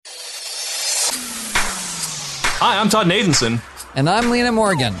Hi, I'm Todd Nathanson. And I'm Lena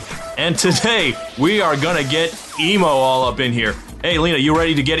Morgan. And today, we are going to get emo all up in here. Hey, Lena, you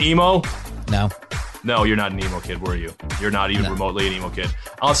ready to get emo? No. No, you're not an emo kid, were you? You're not even remotely an emo kid.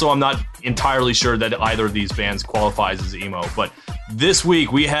 Also, I'm not entirely sure that either of these bands qualifies as emo. But this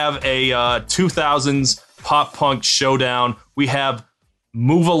week, we have a 2000s pop punk showdown. We have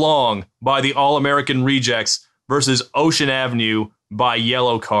Move Along by the All-American Rejects versus Ocean Avenue by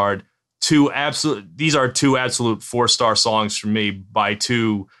Yellow Card. These are two absolute 4-star songs from me by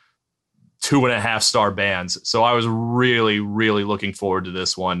two 2.5-star bands. So I was really, really looking forward to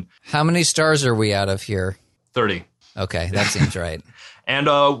this one. How many stars are we out of here? 30. Okay, that seems right.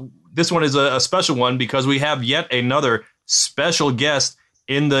 And this one is a special one because we have yet another special guest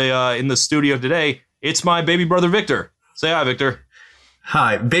in the studio today. It's my baby brother, Victor. Say hi, Victor.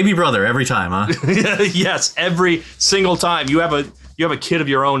 Hi, baby brother, every time, huh? Yes, every single time. You have a kid of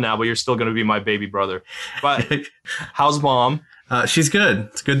your own now, but you're still going to be my baby brother. But how's mom? She's good.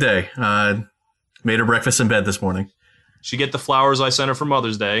 It's a good day. Made her breakfast in bed this morning. She get the flowers I sent her for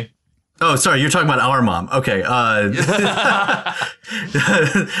Mother's Day. Oh, sorry, you're talking about our mom. Okay.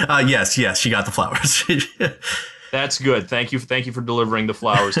 Yes, she got the flowers. That's good. Thank you for delivering the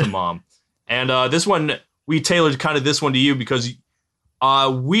flowers to mom. And this one, we tailored kind of this one to you because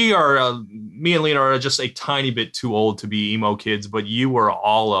me and Lena are just a tiny bit too old to be emo kids, but you were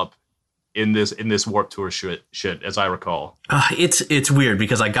all up in this Warped Tour shit, as I recall. It's weird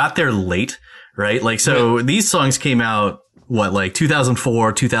because I got there late, right? Like, so these songs came out, like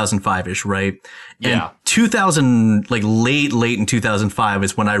 2004, 2005-ish, right? Yeah. And 2000, like late in 2005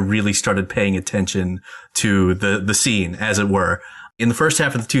 is when I really started paying attention to the scene, as it were. In the first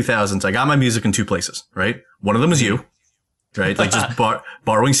half of the 2000s, I got my music in two places, right? One of them was you, right? Like just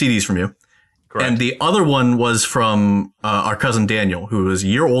borrowing CDs from you. Correct. And the other one was from our cousin Daniel, who was a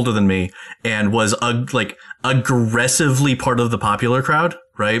year older than me and was aggressively part of the popular crowd,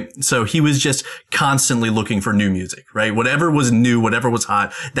 right? So he was just constantly looking for new music, right? Whatever was new, whatever was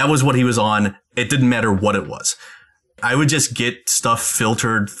hot, that was what he was on. It didn't matter what it was. I would just get stuff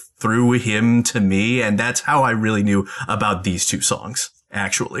filtered through him to me, and that's how I really knew about these two songs,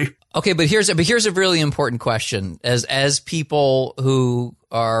 actually. Okay, but here's a really important question. As people who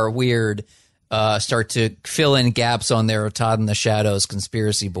are weird start to fill in gaps on their Todd in the Shadows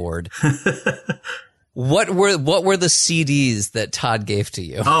conspiracy board. What were the CDs that Todd gave to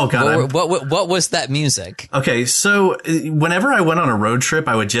you? Oh God! What was that music? Okay, so whenever I went on a road trip,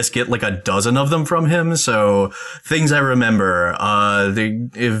 I would just get like a dozen of them from him. So things I remember: the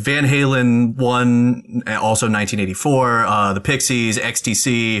Van Halen one, also 1984, the Pixies,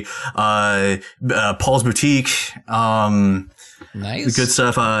 XTC, Paul's Boutique. Nice. Good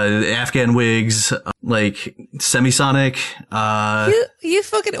stuff. Afghan Wigs, like Semisonic. You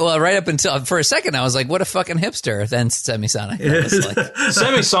fucking, well, right up until, for a second, I was like, what a fucking hipster. Then Semisonic.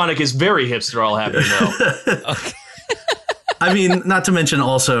 Semisonic is very hipster, I'll have you know. Okay. I mean, not to mention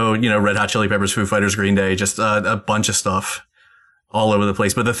also, Red Hot Chili Peppers, Foo Fighters, Green Day, just a bunch of stuff all over the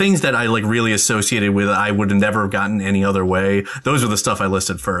place. But the things that I like really associated with, I would have never gotten any other way. Those are the stuff I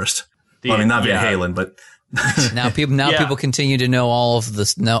listed first. Well, I mean, not Van Halen, but. Now people continue to know all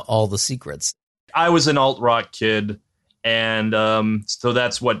the secrets. I was an alt rock kid, and so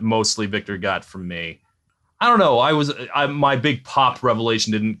that's what mostly Victor got from me. I don't know. My big pop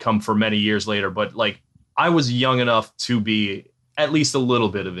revelation didn't come for many years later, but like I was young enough to be at least a little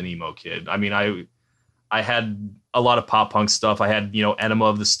bit of an emo kid. I mean, I had a lot of pop punk stuff. I had Enema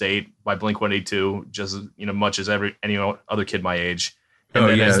of the State by Blink-182, just much as any other kid my age.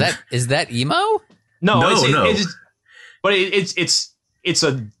 And is that emo? No. But it's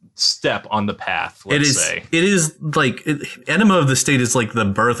a step on the path, let's say. It is like Enema of the State is like the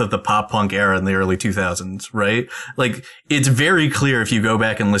birth of the pop punk era in the early 2000s, right? Like it's very clear if you go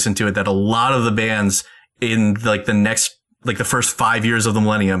back and listen to it that a lot of the bands in like the first 5 years of the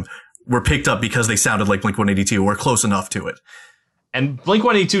millennium were picked up because they sounded like Blink-182 or close enough to it. And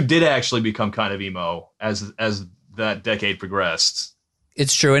Blink-182 did actually become kind of emo as that decade progressed.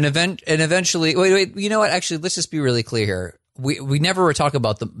 It's true, and eventually. Wait. You know what? Actually, let's just be really clear here. We never were talking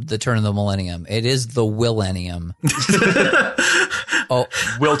about the turn of the millennium. It is the Willennium.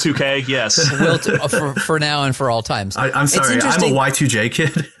 Will 2K, yes. For now and for all times. I'm sorry, I'm a Y2J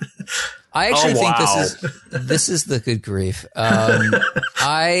kid. I actually think this is the good grief.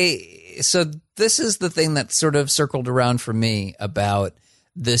 So this is the thing that sort of circled around for me about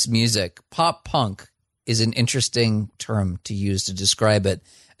this music. Pop punk is an interesting term to use to describe it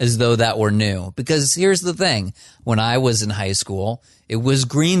as though that were new. Because here's the thing. When I was in high school, it was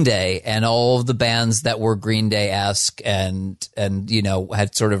Green Day and all of the bands that were Green Day-esque and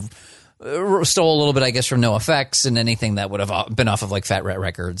had sort of stole a little bit, I guess, from NoFX and anything that would have been off of like Fat Rat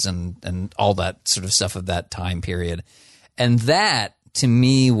Records and all that sort of stuff of that time period. And that, to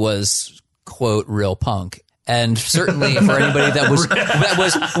me, was, quote, real punk. And certainly for anybody that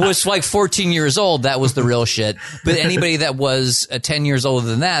was like 14 years old, that was the real shit. But anybody that was 10 years older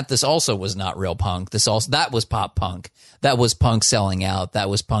than that, this also was not real punk. That was pop punk. That was punk selling out. That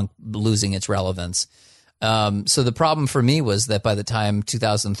was punk losing its relevance. So the problem for me was that by the time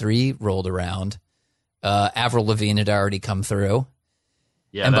 2003 rolled around, Avril Lavigne had already come through.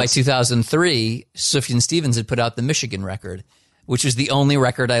 Yeah, and by 2003, Sufjan Stevens had put out the Michigan record, which was the only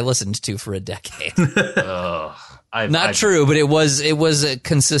record I listened to for a decade. Not true, but it was a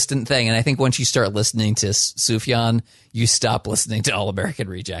consistent thing. And I think once you start listening to Sufjan, you stop listening to All American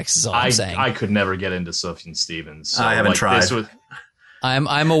Rejects, is all I'm saying. I could never get into Sufjan Stevens. So I haven't tried.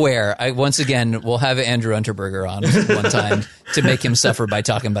 I'm aware. Once again, we'll have Andrew Unterberger on one time to make him suffer by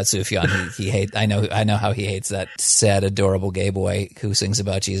talking about Sufjan. He hates. I know how he hates that sad, adorable gay boy who sings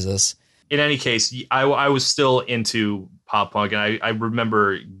about Jesus. In any case, I was still into pop punk, and I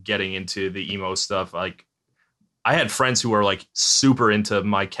remember getting into the emo stuff. Like, I had friends who were like super into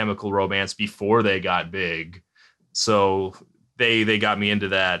My Chemical Romance before they got big, so they got me into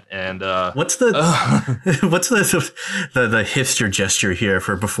that. And what's the hipster gesture here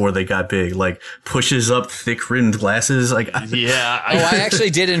for before they got big? Like, pushes up thick rimmed glasses. Like, yeah. I actually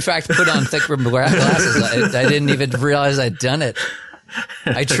did in fact put on thick rimmed glasses. I didn't even realize I'd done it.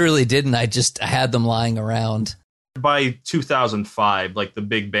 I truly didn't. I had them lying around. By 2005, like the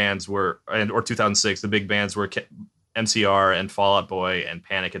big bands were, or 2006, the big bands were MCR and Fall Out Boy and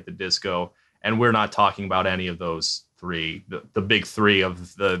Panic at the Disco. And we're not talking about any of those three, the big three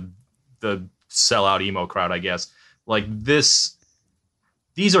of the sellout emo crowd, I guess. Like these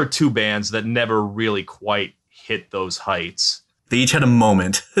are two bands that never really quite hit those heights. They each had a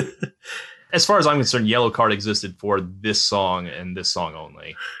moment. As far as I'm concerned, Yellow Card existed for this song and this song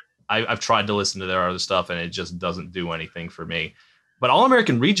only. I've tried to listen to their other stuff, and it just doesn't do anything for me. But All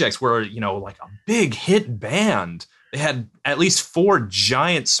American Rejects were, like a big hit band. They had at least 4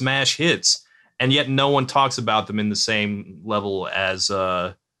 giant smash hits, and yet no one talks about them in the same level as,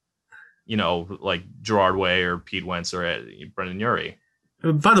 like Gerard Way or Pete Wentz or Brendan Urie.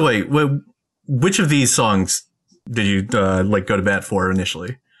 By the way, which of these songs did you go to bat for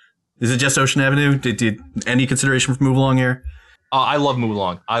initially? Is it just Ocean Avenue? Did any consideration for Move Along here? I love Move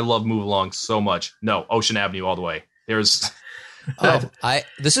Along. I love Move Along so much. No, Ocean Avenue all the way. This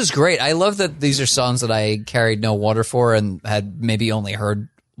is great. I love that these are songs that I carried no water for and had maybe only heard,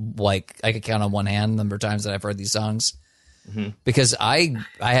 like, I could count on one hand the number of times that I've heard these songs. Mm-hmm. Because I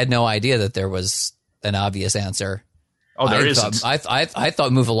had no idea that there was an obvious answer. Oh, there isn't. I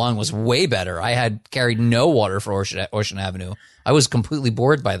thought Move Along was way better. I had carried no water for Ocean Avenue. I was completely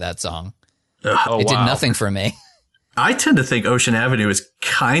bored by that song. It did nothing for me. I tend to think Ocean Avenue is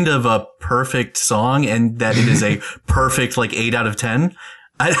kind of a perfect song, and that it is a perfect 8 out of 10.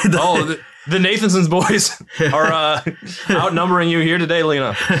 The Nathansons boys are outnumbering you here today,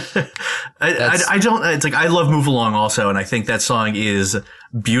 Lena. I don't. It's like I love Move Along also, and I think that song is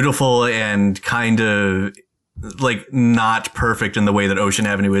beautiful and kind of not perfect in the way that Ocean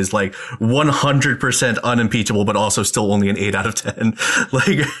Avenue is 100% unimpeachable, but also still only an 8 out of 10.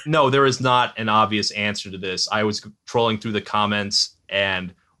 No, there is not an obvious answer to this. I was trolling through the comments,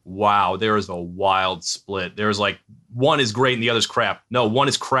 and wow, there is a wild split. There's one is great and the other's crap. No, one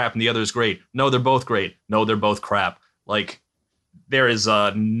is crap and the other is great. No, they're both great. No, they're both crap. There is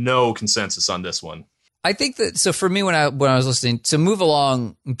no consensus on this one. I think that, so for me, when I was listening to Move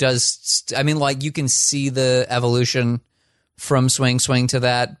Along you can see the evolution from Swing to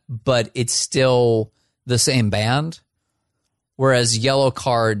that, but it's still the same band. Whereas Yellow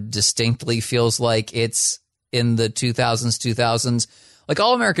Card distinctly feels like it's in the 2000s.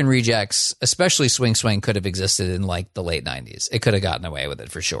 All American Rejects, especially Swing, could have existed in the late 90s. It could have gotten away with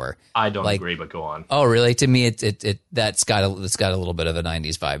it for sure. I don't agree, but go on. Oh, really? To me, it's got a little bit of a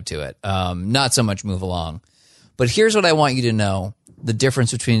 90s vibe to it. Not so much Move Along. But here's what I want you to know: the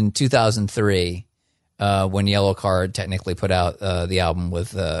difference between 2003, when Yellow Card technically put out the album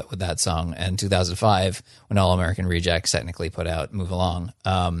with that song, and 2005, when All American Rejects technically put out Move Along.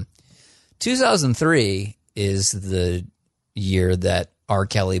 2003 is the year that R.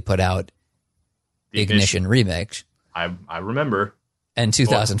 Kelly put out Ignition Remix. I remember. And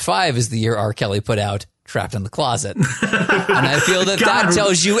 2005 is the year R. Kelly put out Trapped in the Closet. And I feel that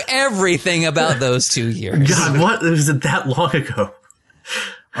tells you everything about those 2 years. God, what? Was it that long ago?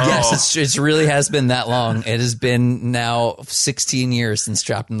 Yes, it really has been that long. It has been now 16 years since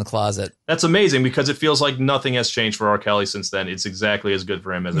Trapped in the Closet. That's amazing because it feels like nothing has changed for R. Kelly since then. It's exactly as good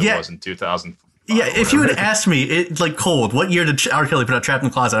for him as it was in 2000. Yeah, if you had asked me, cold, what year did R. Kelly put out Trapped in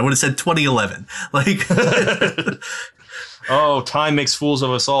the Closet? I would have said 2011. Like, oh, time makes fools of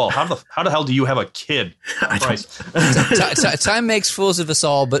us all. How the hell do you have a kid? Time makes fools of us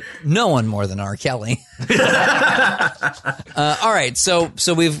all, but no one more than R. Kelly. All right, so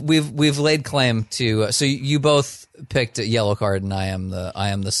we've laid claim to. So you both picked a Yellow Card, and I am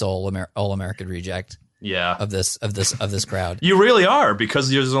the sole All American reject. Yeah. Of this crowd. You really are, because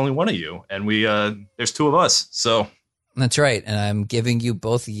there's only one of you, and there's two of us. So that's right, and I'm giving you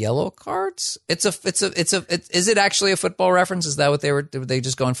both yellow cards. Is it actually a football reference? Is that what they were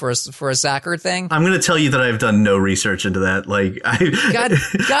just going for a sacker thing? I'm going to tell you that I've done no research into that. Like,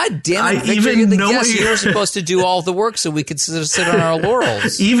 God damn it, Victor, you're the guest. You're supposed to do all the work so we could sit on our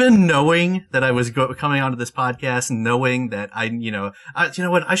laurels. Even knowing that I was coming onto this podcast, knowing that you know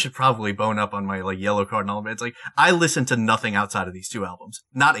what, I should probably bone up on my Yellow Card and all of it. It's like, I listened to nothing outside of these two albums.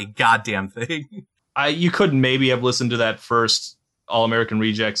 Not a goddamn thing. You could maybe have listened to that first All American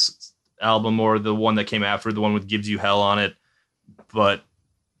Rejects album or the one that came after, the one with Gives You Hell on it. But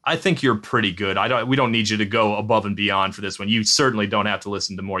I think you're pretty good. We don't need you to go above and beyond for this one. You certainly don't have to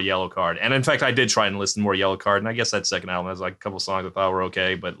listen to more Yellow Card. And in fact, I did try and listen to more Yellow Card, and I guess that second album has a couple songs I thought were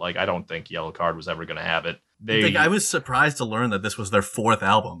okay, but I don't think Yellow Card was ever going to have it. I was surprised to learn that this was their fourth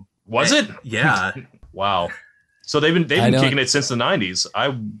album. Was it? Yeah. Wow. So they've been kicking it since the 90s.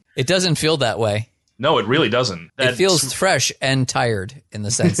 It doesn't feel that way. No, it really doesn't. It feels fresh and tired in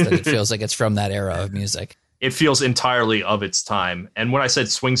the sense that it feels like it's from that era of music. It feels entirely of its time. And when I said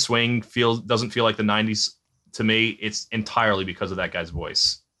swing doesn't feel like the 90s to me, it's entirely because of that guy's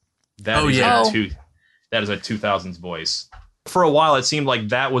voice. That is a 2000s voice. For a while, it seemed like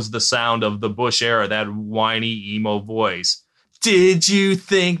that was the sound of the Bush era, that whiny emo voice. Did you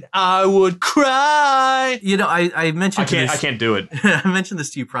think I would cry? You know, I mentioned I can't do it. I mentioned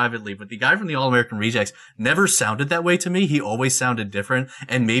this to you privately, but the guy from the All American Rejects never sounded that way to me. He always sounded different,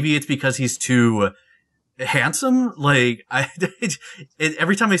 and maybe it's because he's too handsome. Like,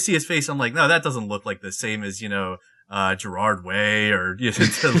 every time I see his face, I'm like, no, that doesn't look like the same as, Gerard Way or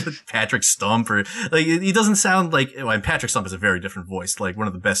Patrick Stump, or he doesn't sound like. Well, and Patrick Stump is a very different voice, like one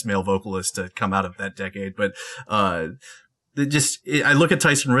of the best male vocalists to come out of that decade, but I look at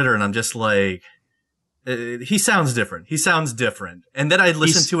Tyson Ritter and I'm just like, he sounds different. And then I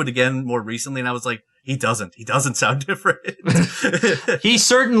listened to it again more recently and I was like, he doesn't sound different. He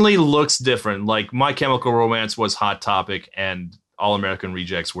certainly looks different. Like My Chemical Romance was Hot Topic and All American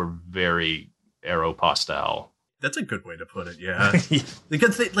Rejects were very Aeropostale. That's a good way to put it. Yeah.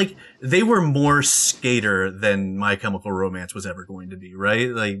 Because they were more skater than My Chemical Romance was ever going to be, right?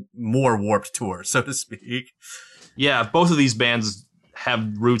 Like more Warped Tour, so to speak. Yeah, both of these bands have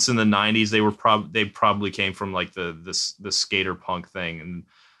roots in the 90s. They probably came from the skater punk thing, and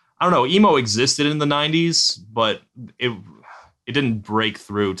I don't know. Emo existed in the 90s, but it didn't break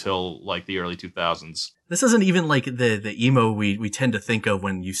through till the early 2000s. This isn't even the emo we tend to think of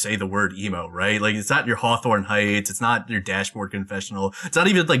when you say the word emo, right? Like, it's not your Hawthorne Heights, it's not your Dashboard Confessional, it's not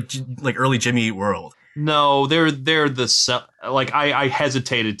even like early Jimmy Eat World. No, they're I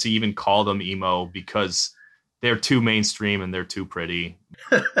hesitated to even call them emo because they're too mainstream and they're too pretty.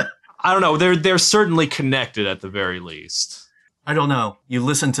 I don't know. They're certainly connected at the very least. I don't know. You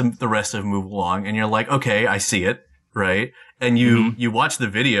listen to the rest of Move Along and you're like, okay, I see it, right? And you watch the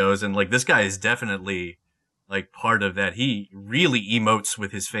videos and this guy is definitely part of that. He really emotes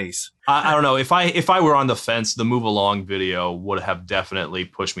with his face. I don't know. If I were on the fence, the Move Along video would have definitely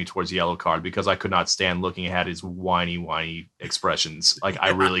pushed me towards Yellow Card because I could not stand looking at his whiny expressions. I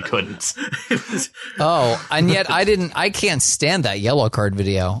really couldn't. Oh, and yet I can't stand that Yellow Card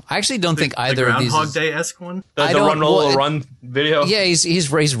video. I actually don't think either of these. Groundhog Day-esque one? The run video? Yeah,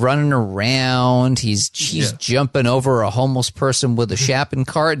 he's running around. He's jumping over a homeless person with a shopping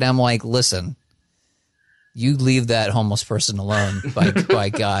cart. And I'm like, listen. You leave that homeless person alone, by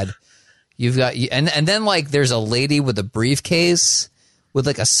God. You've got and then there's a lady with a briefcase with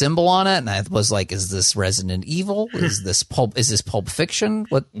a symbol on it, and I was like, is this Resident Evil? Is this Pulp Fiction?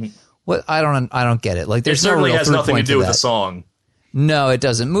 What I don't get it. There's it certainly no real has nothing to do with the song. No, it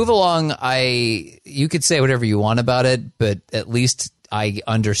doesn't. Move Along. You could say whatever you want about it, but at least I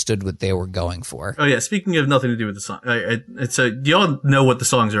understood what they were going for. Oh yeah, speaking of nothing to do with the song, do y'all know what the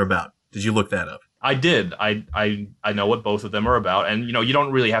songs are about? Did you look that up? I did. I know what both of them are about, and you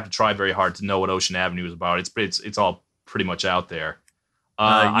don't really have to try very hard to know what Ocean Avenue is about. It's all pretty much out there.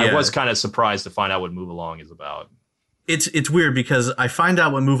 I was kind of surprised to find out what Move Along is about. It's weird because I find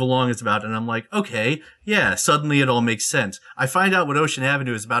out what Move Along is about and I'm like, okay, yeah, suddenly it all makes sense. I find out what Ocean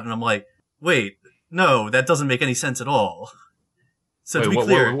Avenue is about and I'm like, wait, no, that doesn't make any sense at all. So Wait, to be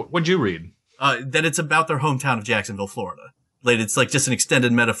clear, what'd you read? that it's about their hometown of Jacksonville, Florida. Like, it's like just an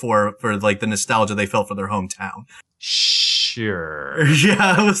extended metaphor for like the nostalgia they felt for their hometown. Sure.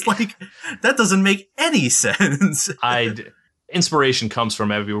 Yeah, I was like, that doesn't make any sense. Inspiration comes from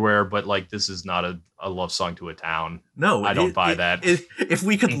everywhere, but like this is not a love song to a town. No, I don't buy that. If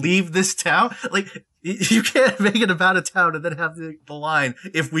we could leave this town, like, you can't make it about a town and then have the line,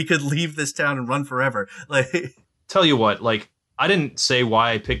 if we could leave this town and run forever. Like, Tell you what, like, I didn't say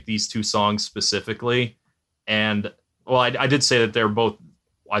why I picked these two songs specifically. And, well, I did say that they're both,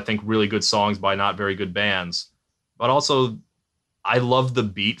 I think, really good songs by not very good bands. But also, I love the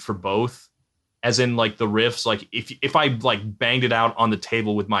beat for both. As in, like, the riffs. Like, if I, like, banged it out on the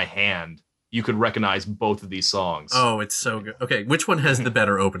table with my hand, you could recognize both of these songs. oh, it's so good. Okay, which one has the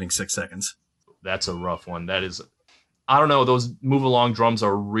better opening 6 seconds? That's a rough one. That is, I don't know. Those Move Along drums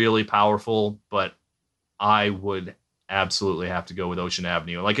are really powerful, but I would absolutely have to go with Ocean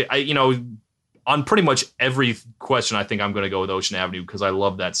Avenue. Like, on pretty much every question, I think I'm going to go with Ocean Avenue because I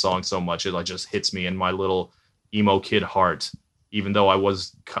love that song so much. It like just hits me in my little emo kid heart, even though I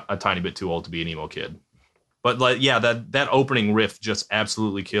was a tiny bit too old to be an emo kid. But like, yeah, that opening riff just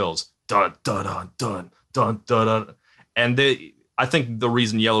absolutely kills. Dun dun dun dun dun dun dun. And I think the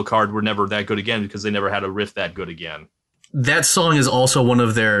reason Yellow Card were never that good again because they never had a riff that good again. That song is also one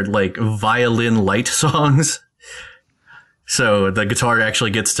of their, like, violin light songs. So the guitar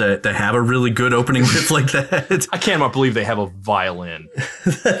actually gets to have a really good opening riff like that. I can't believe they have a violin.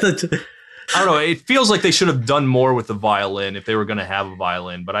 I don't know. It feels like they should have done more with the violin if they were going to have a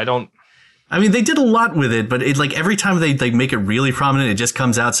violin, but I don't. I mean, they did a lot with it, but it, like, every time they make it really prominent, it just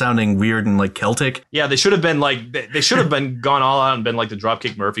comes out sounding weird and like Celtic. Yeah, they should have been like they should have been gone all out and been like the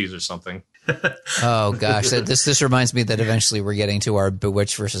Dropkick Murphys or something. Oh gosh, this reminds me that eventually we're getting to our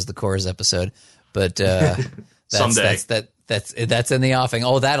Bewitched versus the Corrs episode, but Someday. that's in the offing.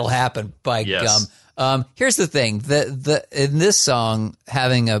 Oh, that'll happen by Yes. gum. Here's the thing: the in this song,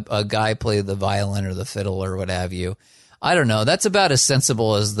 having a guy play the violin or the fiddle or what have you, I don't know. That's about as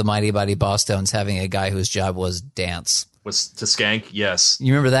sensible as the Mighty Mighty Bosstones having a guy whose job was dance. Was to skank? Yes.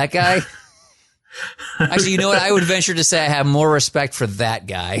 You remember that guy? Actually, you know what? I would venture to say I have more respect for that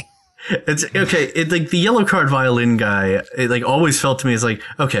guy. It's okay. It, like, the Yellow Card violin guy, it like always felt to me as like,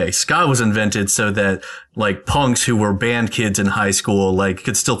 okay, ska was invented so that like punks who were band kids in high school like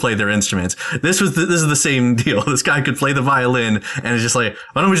could still play their instruments. This is the same deal. This guy could play the violin, and it's just like,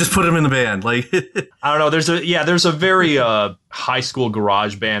 why don't we just put him in the band? Like, I don't know. There's a very high school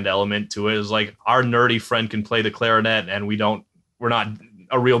garage band element to it. It's like our nerdy friend can play the clarinet, and we're not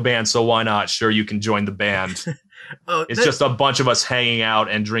a real band, so why not? Sure, you can join the band. It's just a bunch of us hanging out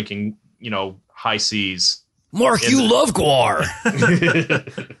and drinking, high seas. Mark, you love Gwar.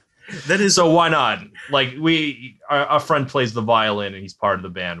 that is So why not? Like our friend plays the violin and he's part of the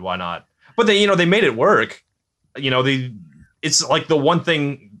band. Why not? But they made it work. It's like the one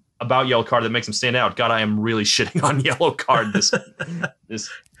thing about Yellow Card that makes them stand out. God, I am really shitting on Yellow Card. This.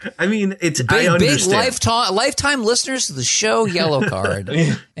 I mean, it's Big understand. lifetime listeners to the show Yellow Card,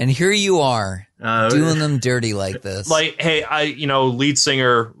 and here you are doing them dirty like this. Like, hey, lead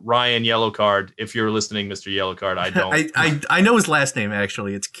singer Ryan Yellow Card. If you're listening, Mr. Yellow Card, I don't. I know his last name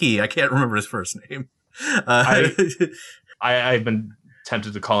actually. It's Key. I can't remember his first name. I've been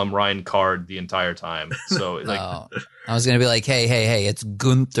tempted to call him Ryan Card the entire time. So like, I was gonna be like, hey, it's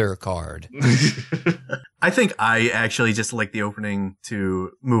Gunther Card. I think I actually just like the opening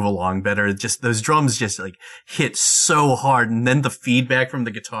to Move Along better. Just those drums just like hit so hard, and then the feedback from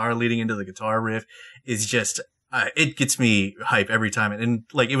the guitar leading into the guitar riff is just it gets me hype every time. And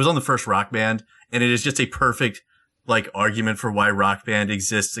like, it was on the first Rock Band, and it is just a perfect like argument for why Rock Band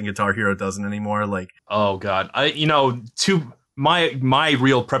exists and Guitar Hero doesn't anymore. Like, oh god, my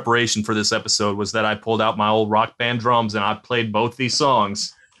real preparation for this episode was that I pulled out my old Rock Band drums and I played both these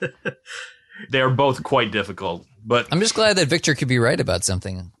songs. They're both quite difficult, but I'm just glad that Victor could be right about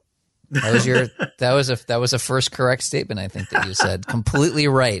something. That was a first correct statement, I think, that you said. Completely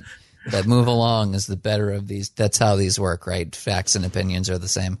right. That Move Along is the better of these. That's how these work, right? Facts and opinions are the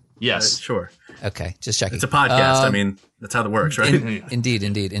same. Yes, sure. Okay, just checking. It's a podcast. I mean, that's how it works, right?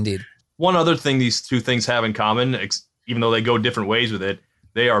 Indeed. One other thing these two things have in common, even though they go different ways with it,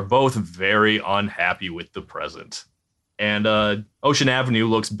 they are both very unhappy with the present. And Ocean Avenue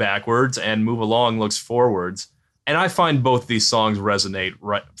looks backwards and Move Along looks forwards. And I find both these songs resonate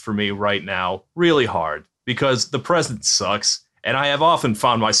for me right now really hard because the present sucks And I have often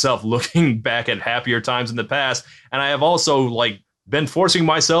found myself looking back at happier times in the past, and I have also like been forcing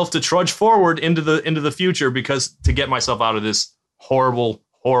myself to trudge forward into the future because to get myself out of this horrible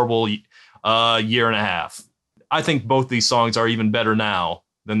year and a half. I think both these songs are even better now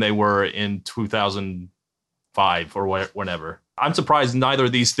than they were in 2005 or whenever. I'm surprised neither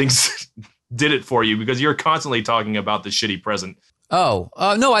of these things did it for you because you're constantly talking about the shitty present. No,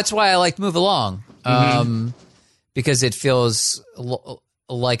 that's why I like Move Along. Because it feels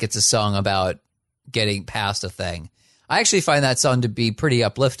like it's a song about getting past a thing. I actually find that song to be pretty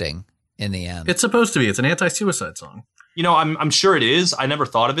uplifting in the end. It's supposed to be. It's an anti-suicide song. You know, I'm sure it is. I never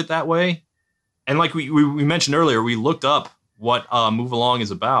thought of it that way. And like we mentioned earlier, we looked up what Move Along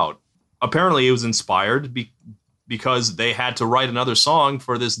is about. Apparently, it was inspired because they had to write another song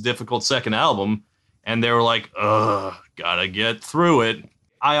for this difficult second album. And they were like, gotta get through it.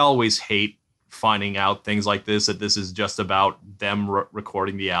 I always hate finding out things like this, that this is just about them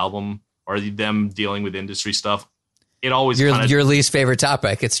recording the album or them dealing with industry stuff. It always your least favorite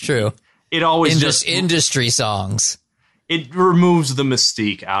topic. It's true. It always just industry songs. It removes the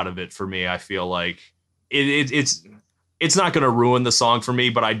mystique out of it for me. I feel like it's not going to ruin the song for me,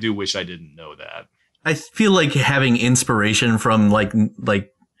 but I do wish I didn't know that. I feel like having inspiration from like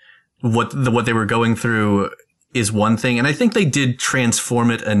what they were going through is one thing, and I think they did transform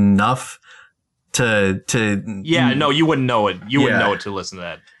it enough to yeah. No, you wouldn't know it. You wouldn't know it to listen to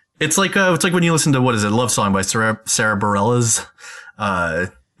that. It's like when you listen to what is it, Love Song by Sarah Bareilles.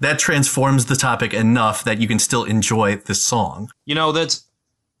 That transforms the topic enough that you can still enjoy this song. You know, that's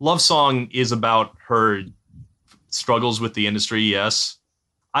Love Song is about her struggles with the industry. Yes,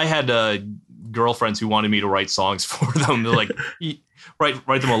 I had girlfriends who wanted me to write songs for them. They're like,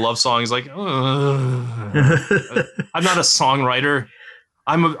 write them a love song. It's like, I'm not a songwriter.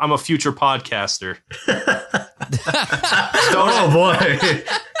 I'm a future podcaster. Oh boy.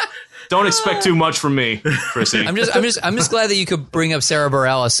 Don't expect too much from me, Chrissy. I'm just glad that you could bring up Sarah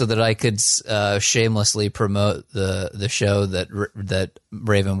Bareilles so that I could shamelessly promote the show that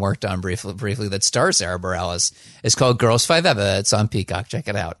Raven worked on briefly that stars Sarah Bareilles. It's called Girls Five Eva. It's on Peacock. Check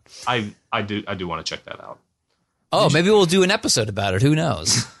it out. I do want to check that out. Oh, maybe we'll do an episode about it. Who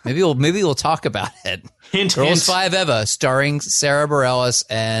knows? Maybe we'll talk about it. Hint, Girls hint. Five Eva, starring Sarah Bareilles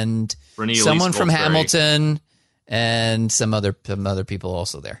and someone from Hamilton and some other people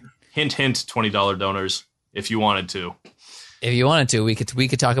also there. Hint, hint, $20 donors if you wanted to. If you wanted to, we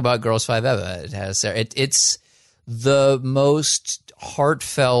could talk about Girls Five Eva. It has it's the most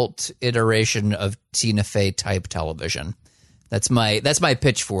heartfelt iteration of Tina Fey type television. That's my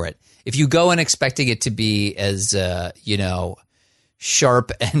pitch for it. If you go in expecting it to be as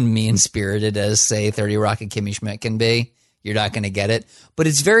sharp and mean spirited as say 30 Rock and Kimmy Schmidt can be, you're not going to get it. But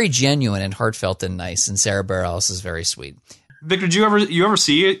it's very genuine and heartfelt and nice. And Sarah Bareilles is very sweet. Victor, did you ever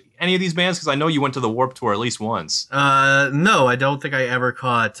see any of these bands? Because I know you went to the Warped Tour at least once. No, I don't think I ever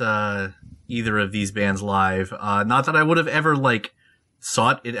caught either of these bands live. Not that I would have ever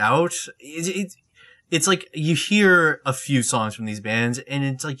sought it out. It's like you hear a few songs from these bands, and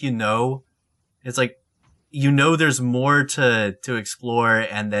it's like there's more to explore,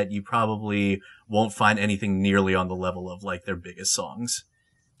 and that you probably won't find anything nearly on the level of their biggest songs.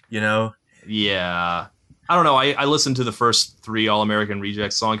 Yeah. I don't know. I listened to the first 3 All-American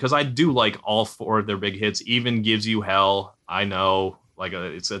Rejects songs because I do like all 4 of their big hits. Even Gives You Hell. I know,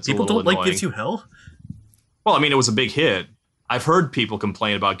 it's people a little don't annoying. like Gives You Hell. Well, I mean, it was a big hit. I've heard people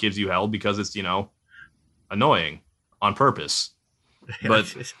complain about Gives You Hell because it's annoying on purpose. Yeah,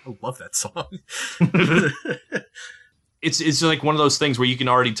 but I love that song. it's like one of those things where you can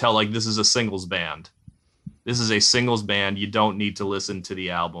already tell this is a singles band. This is a singles band. You don't need to listen to the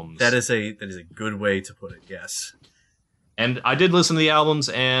albums. That is a good way to put it. Yes. And I did listen to the albums,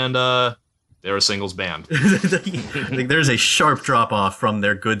 and they're a singles band. There's a sharp drop off from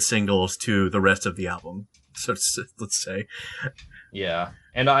their good singles to the rest of the album. So let's say. Yeah,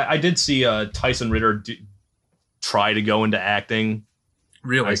 and I did see Tyson Ritter try to go into acting.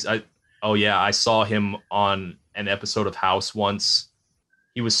 Really? I saw him on an episode of House once.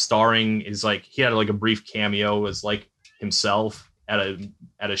 He was starring. He had a brief cameo as himself at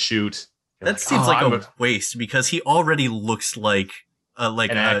a shoot. That seems like a waste because he already looks like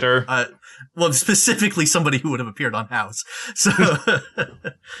an actor. Well, specifically somebody who would have appeared on House. So,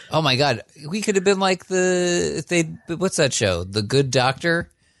 oh my God, we could have been like what's that show? The Good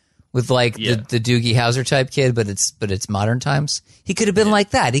Doctor, with the Doogie Howser type kid, but it's modern times. He could have been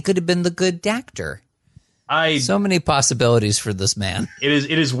like that. He could have been the Good Doctor. So many possibilities for this man. It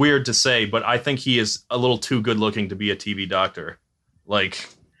is weird to say, but I think he is a little too good looking to be a TV doctor.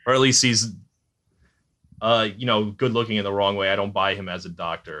 Or at least good looking in the wrong way. I don't buy him as a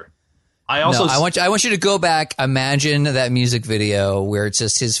doctor. I want you to go back. Imagine that music video where it's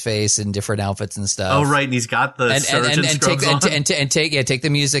just his face in different outfits and stuff. Oh, right, and he's got the surgeon scrubs on. Take the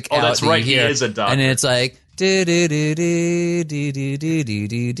music out. Oh, that's right. He is a doctor, and it's like do do do do do do do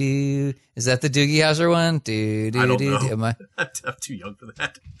do do. Is that the Doogie Howser one? Do, do, I don't do, know. Do. Am I? I'm too young for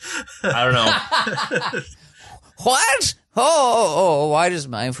that. I don't know. What? Oh, why does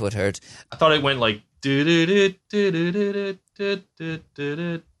my foot hurt? I thought it went like do do do do do do do do do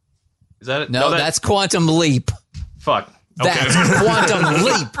do. Is that it? No, that's Quantum Leap. Fuck. Okay. That's Quantum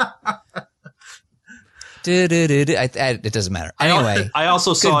Leap. It doesn't matter. Anyway, I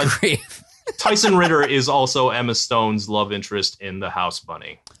also saw grief. Tyson Ritter is also Emma Stone's love interest in The House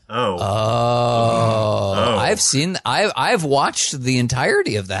Bunny. Oh. I've watched the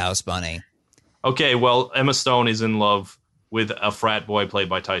entirety of The House Bunny. Okay, well, Emma Stone is in love with a frat boy played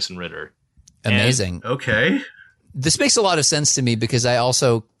by Tyson Ritter. Amazing. Okay. This makes a lot of sense to me because this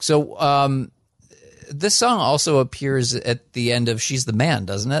song also appears at the end of She's the Man,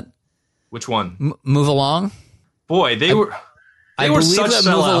 doesn't it? Which one? Move Along. Boy, they were believe such that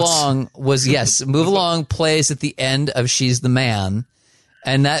sellouts. Move Along plays at the end of She's the Man,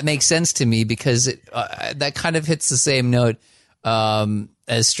 and that makes sense to me because that kind of hits the same note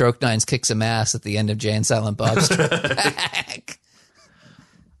as Stroke Nine's Kick Some Ass at the end of Jay and Silent Bob Strike Back.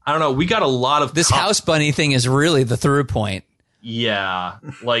 I don't know. We got a lot of this House Bunny thing is really the through point. Yeah,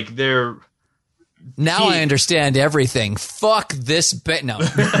 like they're. Now I understand everything. Fuck this bit. No.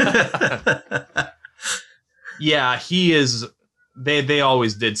 Yeah, he is. They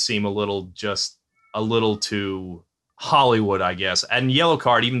always did seem a little too Hollywood, I guess. And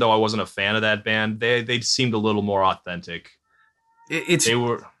Yellowcard, even though I wasn't a fan of that band, they seemed a little more authentic. I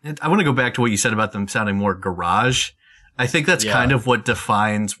want to go back to what you said about them sounding more garage. I think that's kind of what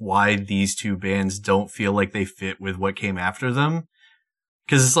defines why these two bands don't feel like they fit with what came after them.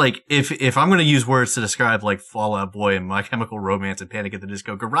 Because it's like, if I'm going to use words to describe like Fall Out Boy and My Chemical Romance and Panic at the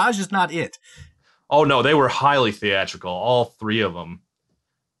Disco, garage is not it. Oh no, they were highly theatrical. All three of them.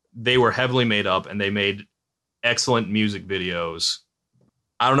 They were heavily made up, and they made excellent music videos.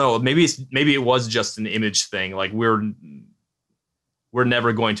 I don't know. Maybe it was just an image thing. Like we're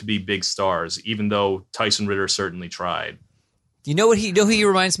never going to be big stars, even though Tyson Ritter certainly tried. You know who he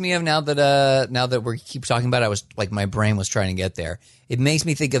reminds me of now that we keep talking about it? I was like, my brain was trying to get there. It makes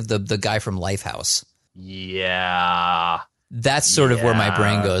me think of the guy from Lifehouse. Yeah. That's sort of where my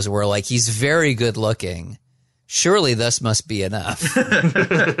brain goes, where like he's very good looking. Surely this must be enough.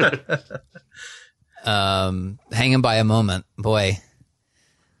 Hanging by a Moment, boy.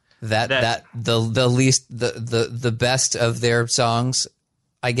 That the best of their songs,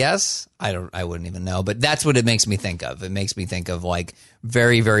 I guess. I wouldn't even know, but that's what it makes me think of. It makes me think of like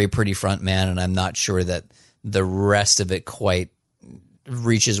very, very pretty front man, and I'm not sure that the rest of it quite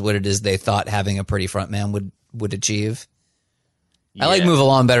reaches what it is they thought having a pretty front man would achieve. Yeah. I like Move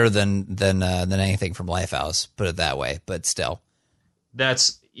Along better than anything from Lifehouse, put it that way, but still.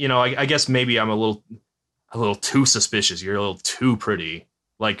 That's, I guess maybe I'm a little too suspicious. You're a little too pretty.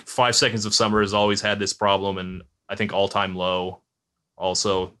 Like 5 Seconds of Summer has always had this problem, and I think All Time Low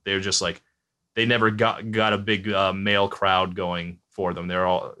also, they're just like, they never got a big male crowd going for them. They're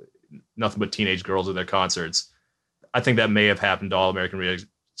all nothing but teenage girls at their concerts. I think that may have happened to All American Reject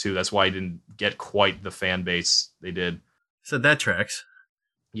too. That's why he didn't get quite the fan base they did. So that tracks.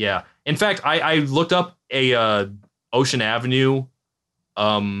 Yeah. In fact, I looked up a Ocean Avenue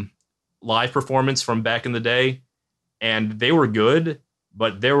live performance from back in the day, and they were good,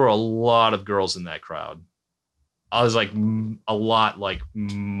 but there were a lot of girls in that crowd. I was like, a lot, like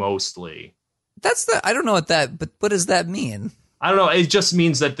mostly. I don't know but what does that mean? I don't know. It just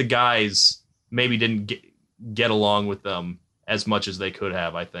means that the guys maybe didn't get along with them as much as they could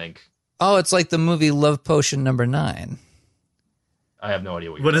have, I think. Oh, it's like the movie Love Potion No. 9. I have no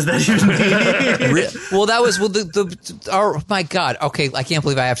idea what does that even mean? Well, that was oh my God. Okay, I can't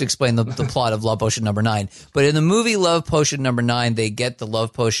believe I have to explain the plot of Love Potion No. 9. But in the movie Love Potion No. 9, they get the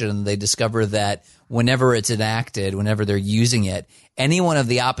love potion and they discover that whenever it's enacted, whenever they're using it, anyone of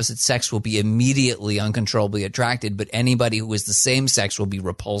the opposite sex will be immediately uncontrollably attracted, but anybody who is the same sex will be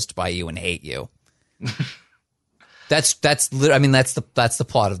repulsed by you and hate you. That's the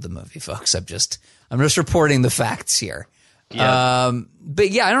plot of the movie, folks. I'm just reporting the facts here. Yeah.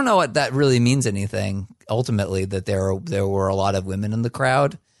 But yeah, I don't know what that really means anything. Ultimately, that there were a lot of women in the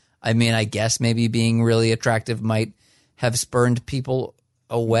crowd. I mean, I guess maybe being really attractive might have spurned people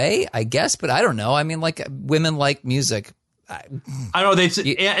away, I guess, but I don't know. I mean, like, women like music. I know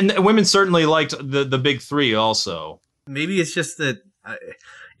and women certainly liked the big three also. Maybe it's just that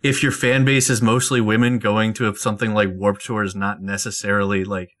if your fan base is mostly women, going to something like Warped Tour is not necessarily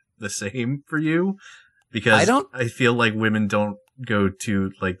like the same for you, because I feel like women don't go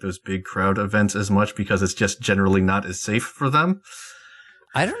to like those big crowd events as much because it's just generally not as safe for them.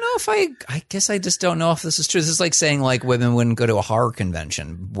 I don't know if I guess I just don't know if this is true. This is like saying like women wouldn't go to a horror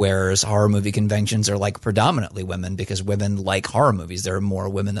convention, whereas horror movie conventions are like predominantly women because women like horror movies. There are more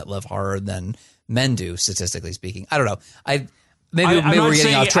women that love horror than men do, statistically speaking. I don't know. Maybe we're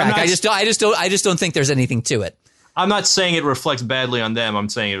getting off track. I just don't think there's anything to it. I'm not saying it reflects badly on them. I'm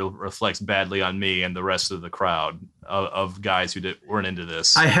saying it reflects badly on me and the rest of the crowd of guys who weren't into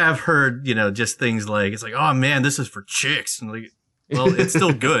this. I have heard, just things like, it's like, oh man, this is for chicks. And like, well, it's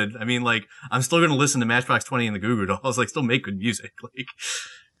still good. I mean, like, I'm still going to listen to Matchbox 20 and the Goo Goo Dolls. Like, still make good music. Like,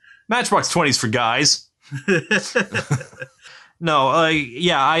 Matchbox 20's for guys. No,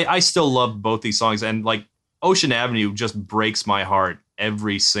 I still love both these songs. And like, Ocean Avenue just breaks my heart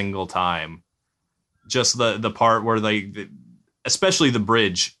every single time. Just the part where especially the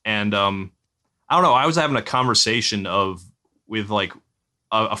bridge. And I don't know, I was having a conversation with like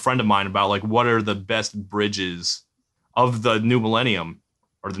a friend of mine about like what are the best bridges of the new millennium,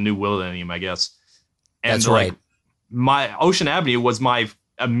 or the new millennium, I guess. And that's right. My Ocean Avenue was my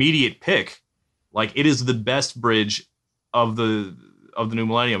immediate pick. Like, it is the best bridge of the new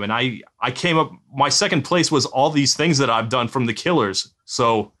millennium. And I came up, my second place was All These Things That I've Done from The Killers.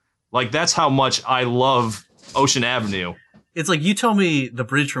 So like, that's how much I love Ocean Avenue. It's like, you tell me the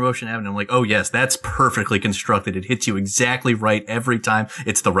bridge from Ocean Avenue, I'm like, oh yes, that's perfectly constructed. It hits you exactly right every time.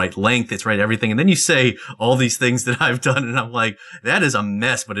 It's the right length. It's right everything. And then you say All These Things That I've Done, and I'm like, that is a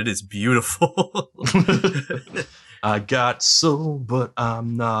mess, but it is beautiful. I got soul, but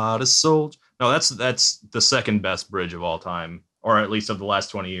I'm not a soldier. No, that's the second best bridge of all time, or at least of the last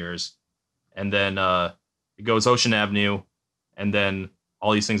 20 years. And then it goes Ocean Avenue, and then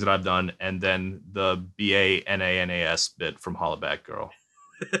All These Things That I've Done, and then the BANANAS bit from Hollaback Girl.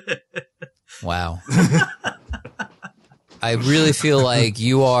 Wow. I really feel like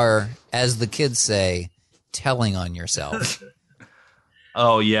you are, as the kids say, telling on yourself.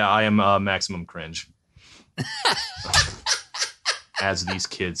 Oh, yeah, I am maximum cringe. As these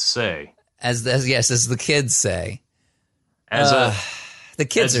kids say. As the kids say. The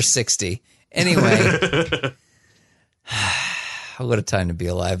kids are 60. Anyway. What a time to be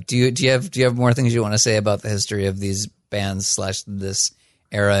alive. Do you have more things you want to say about the history of these bands / this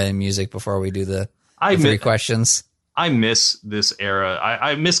era in music before we do the three questions? I miss this era.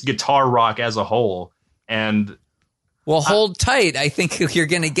 I miss guitar rock as a whole. And well, hold tight. I think you're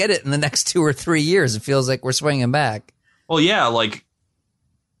going to get it in the next 2 or 3 years. It feels like we're swinging back. Well, yeah, like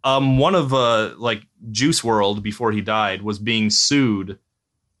one of like Juice WRLD before he died was being sued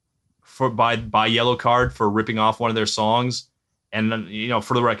by Yellow Card for ripping off one of their songs. And then,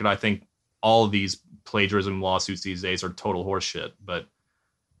 for the record, I think all of these plagiarism lawsuits these days are total horseshit. But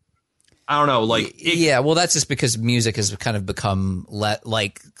I don't know, like, well, that's just because music has kind of become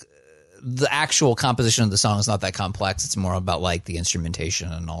like the actual composition of the song is not that complex. It's more about like the instrumentation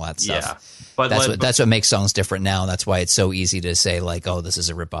and all that stuff. Yeah, but that's what makes songs different now. And that's why it's so easy to say like, oh, this is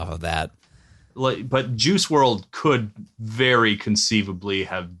a ripoff of that. But Juice WRLD could very conceivably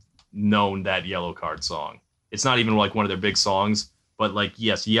have known that Yellow Card song. It's not even like one of their big songs, but like,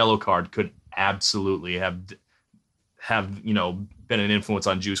 yes, Yellow Card could absolutely have been an influence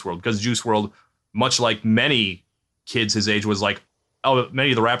on Juice WRLD, because Juice WRLD, much like many kids his age, was like, many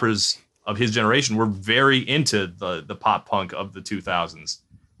of the rappers of his generation were very into the pop punk of the 2000s.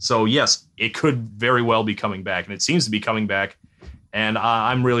 So yes, it could very well be coming back, and it seems to be coming back. And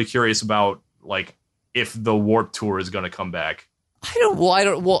I'm really curious about like if the Warped Tour is going to come back.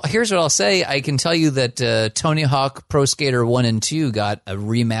 Well, here's what I'll say. I can tell you that Tony Hawk Pro Skater 1 and 2 got a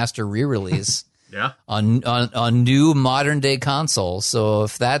remaster re-release yeah. on new modern day consoles. So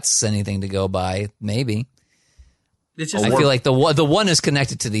if that's anything to go by, maybe. It's just, I feel like the one is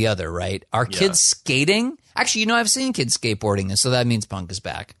connected to the other, right? Are kids skating? Actually, I've seen kids skateboarding, and so that means punk is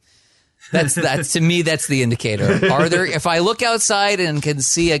back. That's to me, that's the indicator. If I look outside and can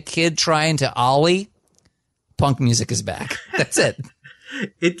see a kid trying to ollie, punk music is back. That's it.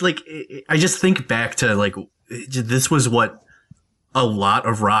 I just think back to like, this was what a lot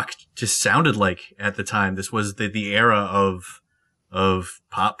of rock just sounded like at the time. This was the era of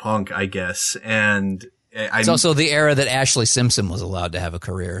pop punk, I guess. And it's also the era that Ashley Simpson was allowed to have a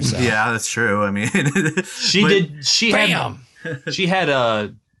career. So. Yeah, that's true. I mean, she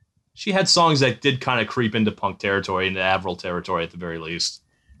had songs that did kind of creep into punk territory, into Avril territory at the very least.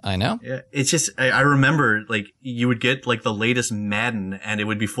 I know. Yeah, it's just, I remember, like, you would get, like, the latest Madden, and it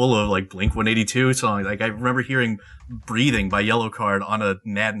would be full of, like, Blink-182 songs. Like, I remember hearing Breathing by Yellowcard on a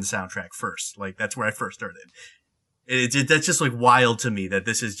Madden soundtrack first. Like, that's where I first started. That's just, like, wild to me that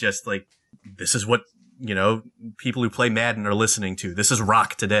this is just, like, this is what, you know, people who play Madden are listening to. This is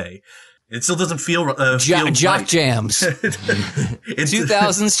rock today. It still doesn't feel Jock right. Jams.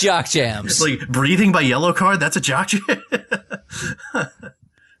 2000s Jock Jams. It's like Breathing by Yellowcard. That's a Jock Jam.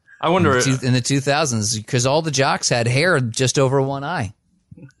 I wonder in the 2000s, because all the jocks had hair just over one eye.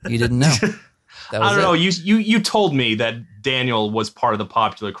 You didn't know. I don't know. You told me that Daniel was part of the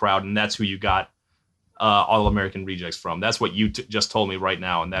popular crowd, and that's who you got All American Rejects from. That's what you just told me right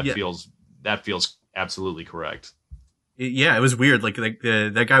now, and that feels absolutely correct. Yeah, it was weird. Like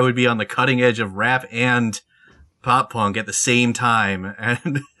that guy would be on the cutting edge of rap and pop punk at the same time,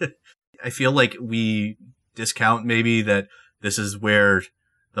 and I feel like we discount maybe that this is where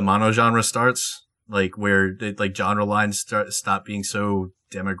the monogenre starts, like where like genre lines stop being so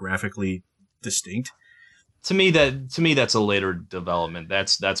demographically distinct. To me, that's a later development.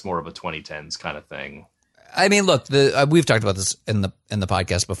 That's more of a 2010s kind of thing. I mean, look, we've talked about this in the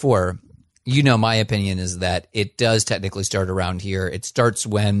podcast before. You know, my opinion is that it does technically start around here. It starts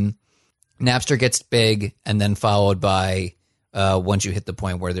when Napster gets big, and then followed by once you hit the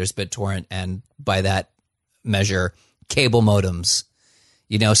point where there's BitTorrent, and by that measure, cable modems.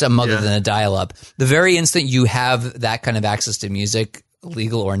 You know, something other than a dial-up. The very instant you have that kind of access to music,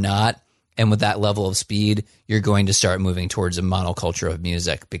 legal or not, and with that level of speed, you're going to start moving towards a monoculture of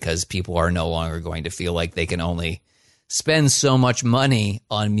music, because people are no longer going to feel like they can only spend so much money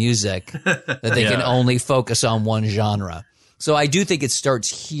on music that they can only focus on one genre. So I do think it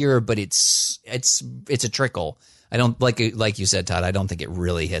starts here, but it's a trickle. I don't like you said, Todd. I don't think it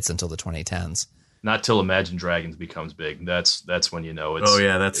really hits until the 2010s. Not till Imagine Dragons becomes big. That's when you know it's. Oh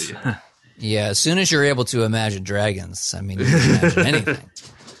yeah, that's. Yeah, as soon as you're able to imagine dragons, I mean, you can imagine anything.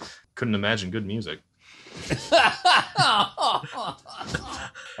 Couldn't imagine good music.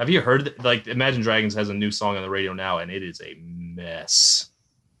 Have you heard, like, Imagine Dragons has a new song on the radio now, and it is a mess.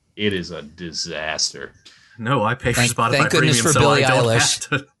 It is a disaster. No, I pay for Spotify thank goodness Premium, for so Billie I don't Eilish.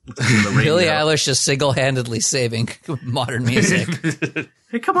 have to listen to the radio. Billie Eilish is single-handedly saving modern music.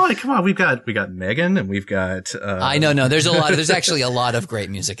 Hey, come on! We got Megan, and we've got. I know, no. There's actually a lot of great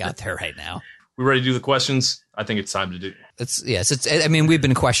music out there right now. We ready to do the questions? I think it's time to do. I mean, we've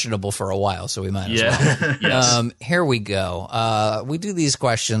been questionable for a while, so we might as well. Yes. Here we go. We do these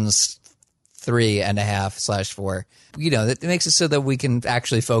questions 3.5/4. You know, that makes it so that we can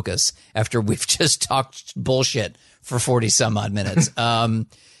actually focus after we've just talked bullshit for 40 some odd minutes.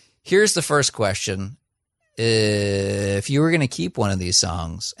 Here's the first question. If you were going to keep one of these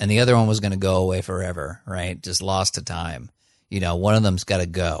songs and the other one was going to go away forever, right? Just lost to time. You know, one of them's got to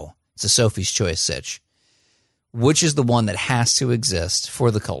go. It's a Sophie's Choice sitch. Which is the one that has to exist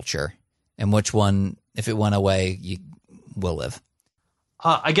for the culture, and which one, if it went away, you will live?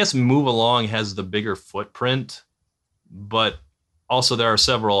 I guess Move Along has the bigger footprint, but also there are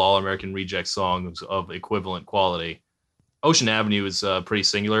several All-American Reject songs of equivalent quality. Ocean Avenue is pretty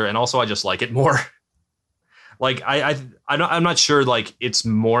singular, and also I just like it more. Like I'm not sure like it's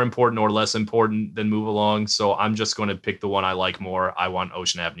more important or less important than Move Along, so I'm just going to pick the one I like more. I want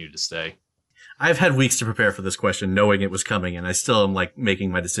Ocean Avenue to stay. I've had weeks to prepare for this question, knowing it was coming, and I still am like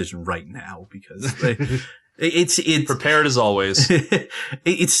making my decision right now because it's prepared as always.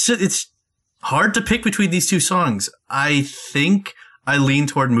 It's hard to pick between these two songs. I think I lean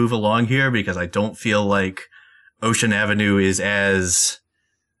toward Move Along here because I don't feel like Ocean Avenue is as,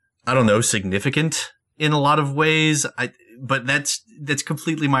 I don't know, significant in a lot of ways. But that's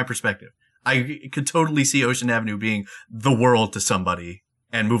completely my perspective. I could totally see Ocean Avenue being the world to somebody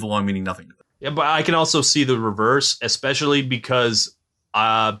and Move Along meaning nothing to them. Yeah, but I can also see the reverse, especially because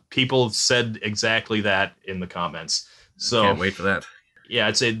people said exactly that in the comments. So can't wait for that. Yeah,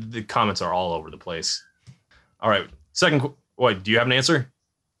 I'd say the comments are all over the place. All right, second. Wait, do you have an answer?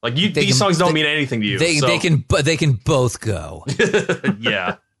 Like these songs don't mean anything to you. They can both go.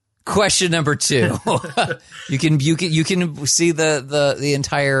 Yeah. Question number 2. you can see the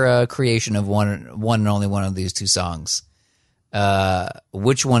entire creation of one and only one of these two songs.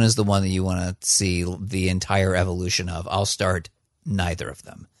 Which one is the one that you want to see the entire evolution of? I'll start neither of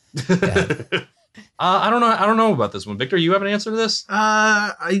them. I don't know about this one. Victor, you have an answer to this?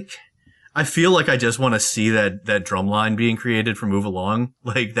 I feel like I just want to see that drum line being created for Move Along.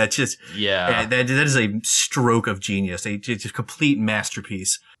 Like that just, that is a stroke of genius. A just complete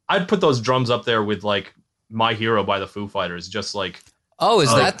masterpiece. I'd put those drums up there with like My Hero by the Foo Fighters. Just like,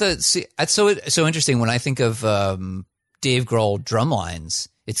 that that's so interesting. When I think of, Dave Grohl drum lines,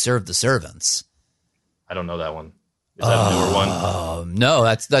 It's Serve the Servants. I don't know that one. Is that a newer one? No,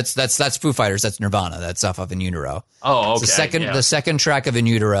 that's Foo Fighters. That's Nirvana. That's off of In Utero. Oh, okay. The second track of In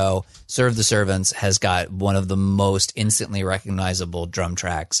Utero, Serve the Servants, has got one of the most instantly recognizable drum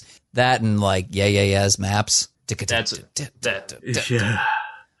tracks. That and like Yeah Yeah Yeah's Maps. Yeah.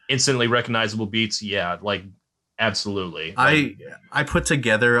 Instantly recognizable beats. Yeah, like absolutely. I put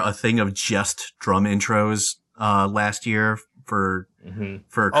together a thing of just drum intros last year for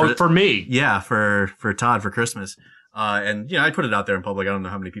me. Yeah, for Todd for Christmas. And I put it out there in public. I don't know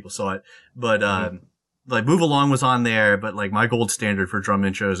how many people saw it, but like Move Along was on there. But like my gold standard for drum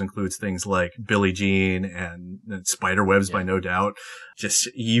intros includes things like Billie Jean and Spiderwebs by No Doubt.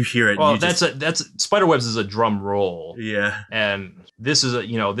 Just you hear it. Well, that's Spiderwebs is a drum roll. Yeah, and this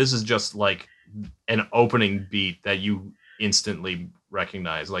is just like an opening beat that you instantly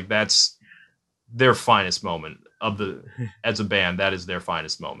recognize. Like that's their finest moment as a band. That is their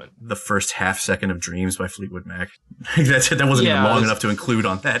finest moment. The first half second of Dreams by Fleetwood Mac. That wasn't even long enough to include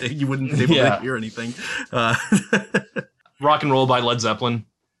on that. You wouldn't be able to hear anything. Rock and Roll by Led Zeppelin.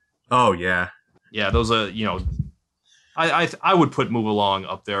 Oh yeah. Yeah, those are, I would put Move Along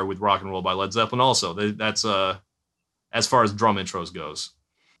up there with Rock and Roll by Led Zeppelin also. That's as far as drum intros goes,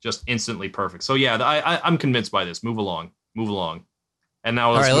 just instantly perfect. So yeah, I'm convinced by this. Move Along. And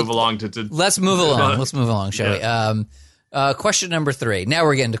now let's move along to let's move along. Let's move along, shall we? Question number 3. Now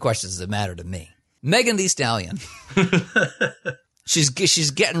we're getting to questions that matter to me. Megan Thee Stallion.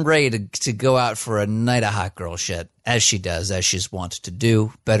 She's getting ready to go out for a night of hot girl shit, as she does, as she's wont to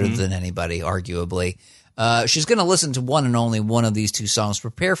do, better than anybody, arguably. She's going to listen to one and only one of these two songs,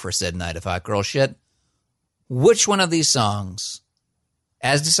 prepare for said night of hot girl shit. Which one of these songs,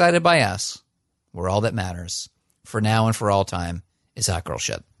 as decided by us, we're all that matters, for now and for all time, is hot girl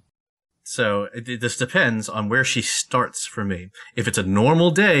shit? So this depends on where she starts for me. If it's a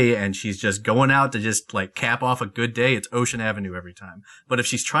normal day and she's just going out to just like cap off a good day, it's Ocean Avenue every time. But if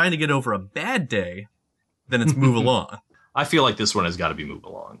she's trying to get over a bad day, then it's Move Along. I feel like this one has got to be Move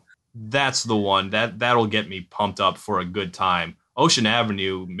Along. That's the one that'll get me pumped up for a good time. Ocean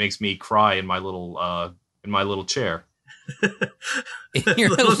Avenue makes me cry in my little chair. In your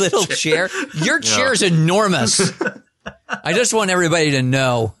little chair? Your chair's enormous. I just want everybody to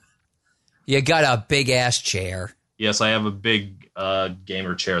know you got a big ass chair. Yes, I have a big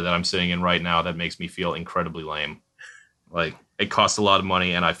gamer chair that I'm sitting in right now that makes me feel incredibly lame. Like it costs a lot of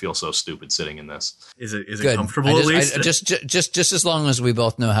money, and I feel so stupid sitting in this. Is it comfortable at least? Just as long as we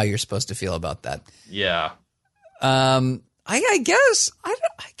both know how you're supposed to feel about that. Yeah. I guess I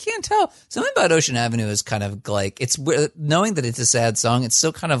can't tell. Something about Ocean Avenue is kind of like it's knowing that it's a sad song. It's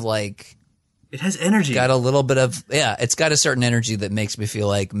still kind of like. It has energy. Got a little bit of it's got a certain energy that makes me feel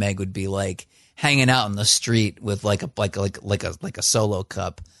like Meg would be like hanging out in the street with like a solo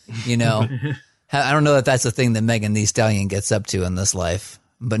cup, I don't know that that's a thing that Megan Thee Stallion gets up to in this life,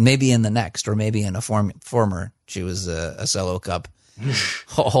 but maybe in the next, or maybe in a former she was a solo cup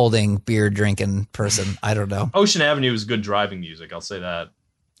holding beer drinking person. I don't know. Ocean Avenue is good driving music. I'll say that.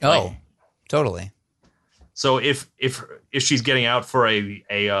 Oh, totally. So if she's getting out for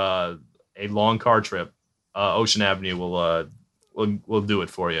a long car trip, Ocean Avenue will do it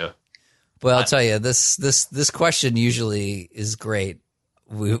for you. Well, I'll tell you, this question usually is great.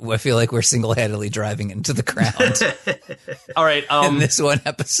 I feel like we're single-handedly driving into the ground. All right, in this one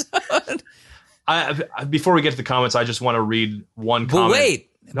episode. Before we get to the comments, I just want to read one but comment. Wait,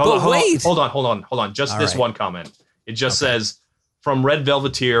 hold on. Just this one comment. It just says, from Red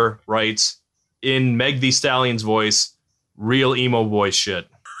Velveteer writes, in Meg Thee Stallion's voice, real emo voice shit.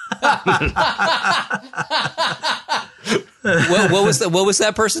 What was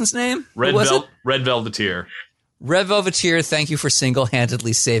that person's name? Red Velveteer. Red Velveteer, thank you for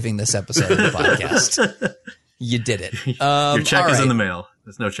single-handedly saving this episode of the podcast. You did it. Your check is in the mail.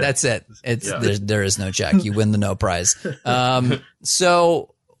 There's no check. That's it. There is no check. You win the no prize.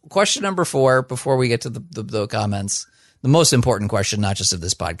 So question number 4, before we get to the comments, the most important question, not just of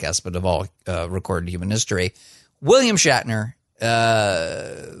this podcast, but of all recorded human history. William Shatner,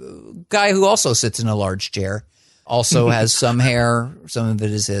 guy who also sits in a large chair, also has some hair. Some of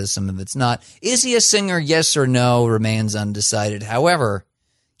it is his, some of it's not. Is he a singer? Yes or no remains undecided. However,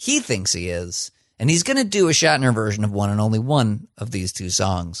 he thinks he is, and he's going to do a Shatner version of one and only one of these two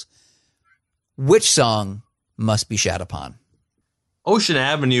songs. Which song must be shat upon? Ocean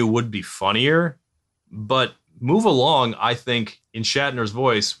Avenue would be funnier, but Move Along, I think, in Shatner's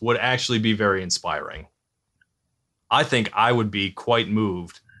voice, would actually be very inspiring. I think I would be quite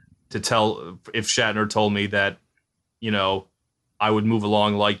moved to tell if Shatner told me that, I would move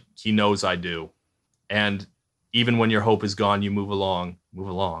along like he knows I do. And Even when your hope is gone, you move along. Move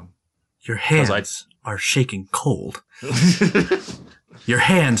along. Your hands are shaking cold. Your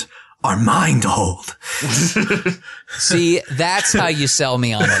hands are mine to hold. See, that's how you sell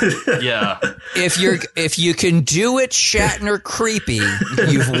me on it. Yeah. If you can do it Shatner creepy,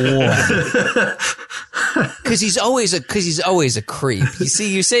 you've won. Cause he's always a creep. You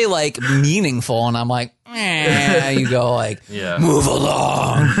see, you say like meaningful and I'm like, you go like, move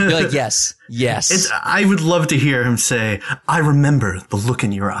along. You're like, yes. I would love to hear him say, I remember the look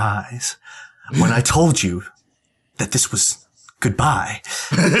in your eyes when I told you that this was goodbye.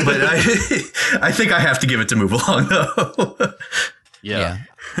 But I think I have to give it to Move Along though. Yeah.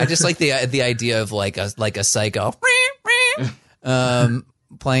 I just like the idea of like a psycho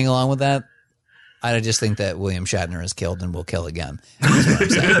playing along with that. I just think that William Shatner is killed and will kill again. That's what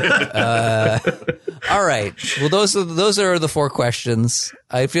I'm saying. All right. Well, those are the 4 questions.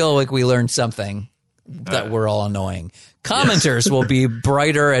 I feel like we learned something that we're all annoying. Commenters will be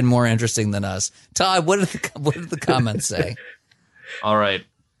brighter and more interesting than us. Todd, what did the comments say? All right.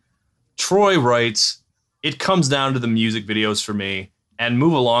 Troy writes, it comes down to the music videos for me, and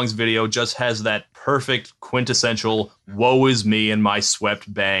Move Along's video just has that perfect quintessential woe is me and my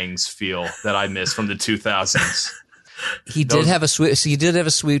swept bangs feel that I miss from the 2000s. He did have a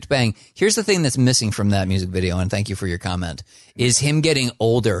swept bang. Here's the thing that's missing from that music video, and thank you for your comment, is him getting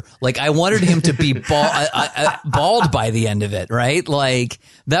older. Like, I wanted him to be bald by the end of it, right? Like,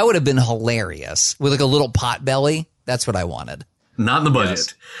 that would have been hilarious. With like a little pot belly. That's what I wanted. Not in the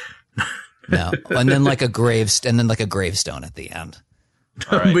budget. Yes. No. And then like a gravestone at the end.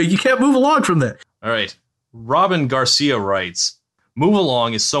 All right. But you can't move along from that. All right. Robin Garcia writes, Move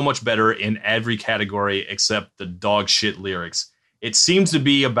Along is so much better in every category except the dog shit lyrics. It seems to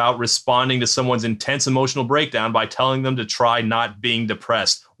be about responding to someone's intense emotional breakdown by telling them to try not being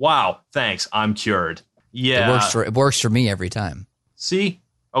depressed. Wow, thanks, I'm cured. Yeah. It works for me every time. See?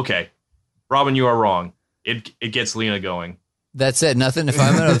 Okay. Robin, you are wrong. It gets Lena going. That's it. Nothing. If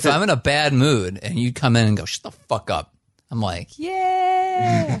I'm in a bad mood and you come in and go, shut the fuck up, I'm like,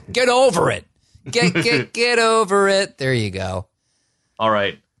 yeah, get over it. Get over it. There you go. All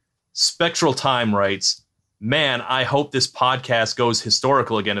right. Spectral Time writes, man, I hope this podcast goes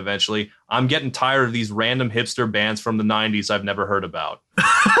historical again eventually. I'm getting tired of these random hipster bands from the 90s I've never heard about.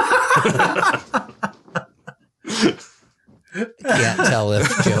 Can't tell if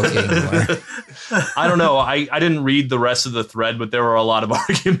joking or... I don't know. I didn't read the rest of the thread, but there were a lot of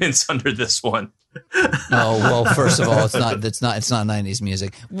arguments under this one. Oh, well, first of all, it's not 90s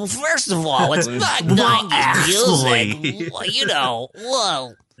music. Well, first of all, it's not 90s music. You know,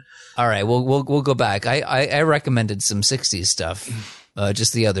 whoa. All right, we'll go back. I recommended some 60s stuff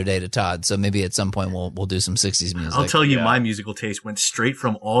just the other day to Todd, so maybe at some point we'll do some 60s music. I'll tell you, my musical taste went straight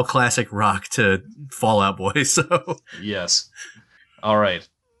from all classic rock to Fall Out Boy. So yes. All right.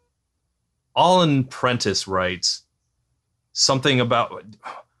 Alan Prentice writes something about.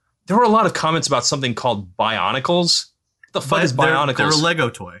 There were a lot of comments about something called Bionicles. What the fuck is Bionicles? They're a Lego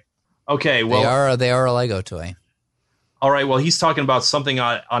toy. Okay, well, they are a Lego toy. All right, well, he's talking about something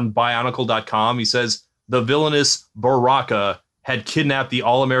on Bionicle.com. He says the villainous Baraka had kidnapped the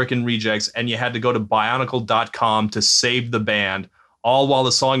All-American Rejects, and you had to go to Bionicle.com to save the band, all while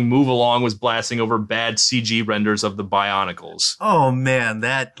the song Move Along was blasting over bad CG renders of the Bionicles. Oh, man,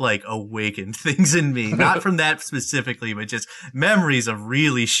 that, awakened things in me. Not from that specifically, but just memories of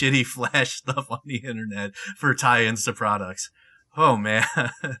really shitty Flash stuff on the internet for tie-ins to products. Oh, man.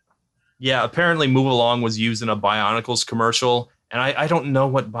 Yeah, apparently Move Along was used in a Bionicles commercial, and I don't know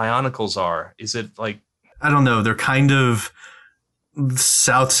what Bionicles are. Is it, I don't know. They're kind of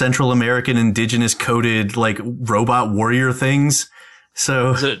South Central American indigenous coded, robot warrior things.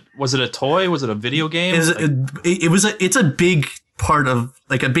 So was it a toy? Was it a video game? It's a big part of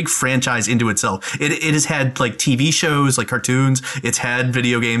a big franchise into itself. It has had TV shows, cartoons. It's had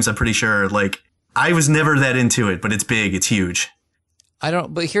video games. I'm pretty sure. I was never that into it, but it's big. It's huge.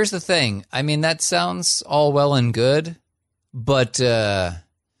 But here's the thing. I mean, that sounds all well and good, but I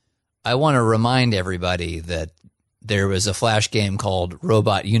want to remind everybody that there was a Flash game called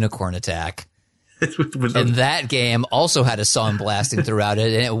Robot Unicorn Attack. And that game also had a song blasting throughout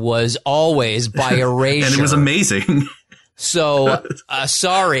it, and it was always by Erasure. And it was amazing. So,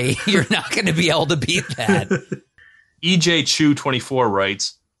 sorry, you're not going to be able to beat that. EJ Chu 24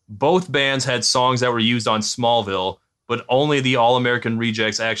 writes, both bands had songs that were used on Smallville, but only the All-American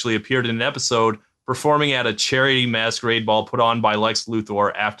Rejects actually appeared in an episode performing at a charity masquerade ball put on by Lex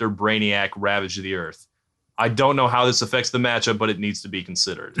Luthor after Brainiac ravaged the Earth. I don't know how this affects the matchup, but it needs to be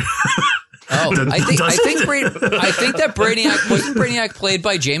considered. Oh, I think that Brainiac wasn't Brainiac played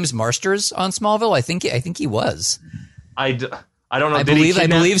by James Marsters on Smallville. I think he was. I don't know. I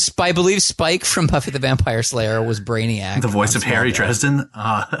believe Spike from Buffy the Vampire Slayer was Brainiac. The voice of Harry Dresden.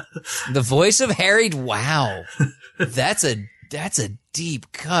 The voice of Harry. Wow, that's a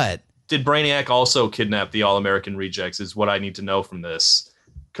deep cut. Did Brainiac also kidnap the All-American Rejects? Is what I need to know from this,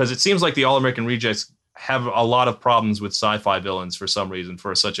 because it seems like the All-American Rejects have a lot of problems with sci-fi villains for some reason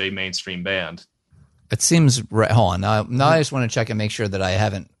for such a mainstream band. It seems right. Hold on. Now I just want to check and make sure that I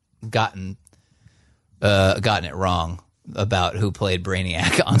haven't gotten it wrong about who played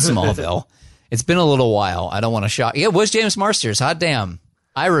Brainiac on Smallville. It's been a little while. I don't want to shock. Yeah, it was James Marsters. Hot damn.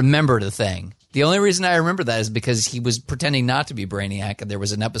 I remember the thing. The only reason I remember that is because he was pretending not to be Brainiac, and there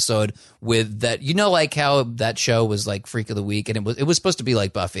was an episode with that. You know, like how that show was like Freak of the Week, and it was supposed to be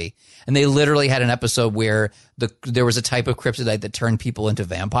like Buffy, and they literally had an episode where there was a type of kryptonite that turned people into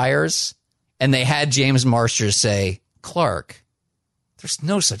vampires, and they had James Marsters say, "Clark, there's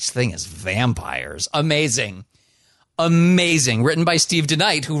no such thing as vampires." Amazing. Written by Steve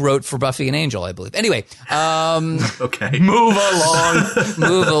DeKnight, who wrote for Buffy and Angel, I believe. Anyway, okay, move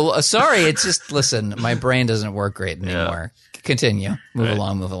along. Sorry, it's just, listen, my brain doesn't work great anymore. Yeah. Continue. Move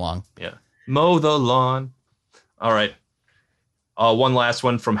along. Yeah. Mow the lawn. All right. One last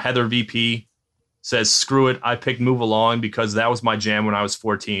one from Heather VP says, "Screw it. I picked Move Along because that was my jam when I was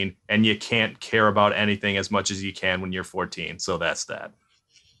 14, and you can't care about anything as much as you can when you're 14. So that's that."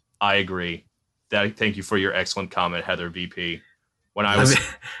 I agree. Thank you for your excellent comment, Heather VP.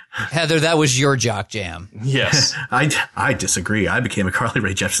 Heather, that was your jock jam. Yes. I disagree. I became a Carly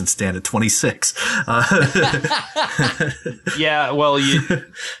Rae Jepsen stan at 26. Yeah, well,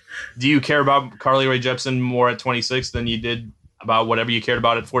 do you care about Carly Rae Jepsen more at 26 than you did about whatever you cared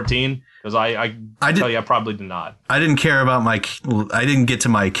about at 14? Because I tell you, I probably did not. I didn't get to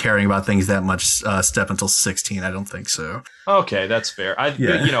my caring about things that much step until 16. I don't think so. Okay, that's fair.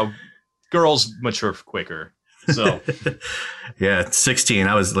 Girls mature quicker. So, yeah, at 16,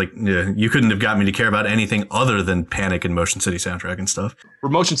 I was like, you couldn't have got me to care about anything other than Panic and Motion City Soundtrack and stuff. Were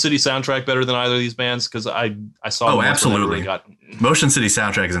Motion City Soundtrack better than either of these bands? Because I saw. Oh, absolutely. Motion City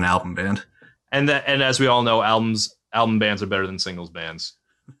Soundtrack is an album band, and as we all know, album bands are better than singles bands.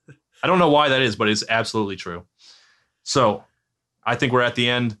 I don't know why that is, but it's absolutely true. So, I think we're at the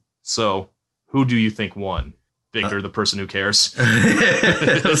end. So, who do you think won? Victor, the person who cares.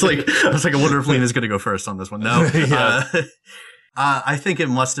 I was like, I wonder if Lena's going to go first on this one. No, I think it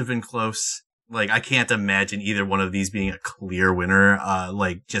must have been close. Like, I can't imagine either one of these being a clear winner.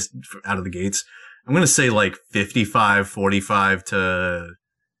 Like, just out of the gates, I'm going to say like 55-45 to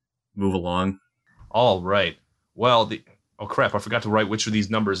Move Along. All right. Well, oh crap! I forgot to write which of these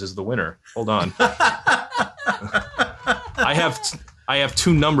numbers is the winner. Hold on. I have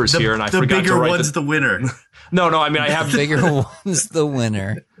two numbers here, and I forgot to write the bigger one's the winner. No, I mean, I have the bigger one's the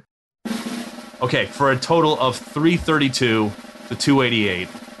winner. Okay, for a total of 332 to 288.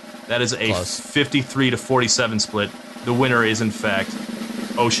 That is a close. 53 to 47 split. The winner is, in fact,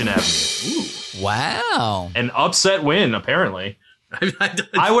 Ocean Avenue. Ooh. Wow. An upset win, apparently.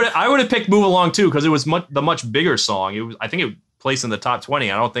 I would have picked Move Along, too, because it was the much bigger song. I think it placed in the top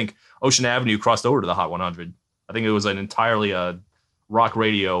 20. I don't think Ocean Avenue crossed over to the Hot 100. I think it was an entirely rock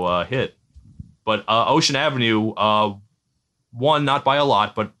radio hit. But Ocean Avenue won, not by a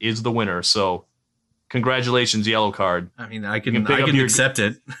lot, but is the winner. So, congratulations, Yellow Card. I mean, I can accept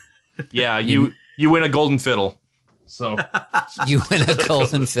it. Yeah, you win a golden fiddle. So you win a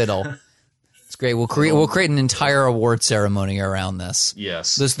golden fiddle. It's great. We'll create an entire award ceremony around this.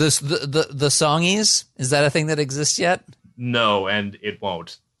 Yes. The songies, is that a thing that exists yet? No, and it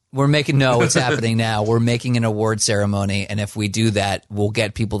won't. It's happening now. We're making an award ceremony, and if we do that, we'll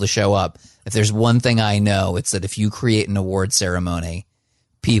get people to show up. If there's one thing I know, it's that if you create an award ceremony,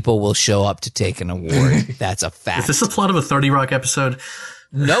 people will show up to take an award. That's a fact. Is this the plot of a 30 Rock episode?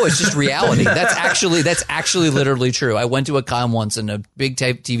 No, it's just reality. That's actually literally true. I went to a con once, and a big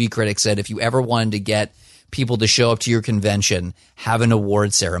TV critic said, if you ever wanted to get people to show up to your convention, have an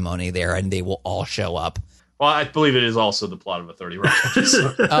award ceremony there, and they will all show up. Well, I believe it is also the plot of a 30 Rock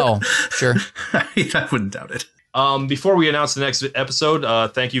episode. Oh, sure. I wouldn't doubt it. Before we announce the next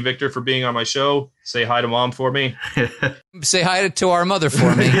episode, thank you, Victor, for being on my show. Say hi to Mom for me. Say hi to our mother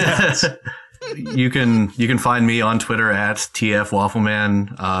for me. Yes. You can find me on Twitter at TF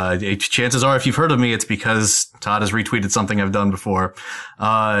Waffleman. Chances are, if you've heard of me, it's because Todd has retweeted something I've done before.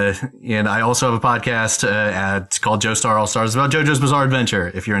 And I also have a podcast it's called Joestar All Stars. It's about JoJo's Bizarre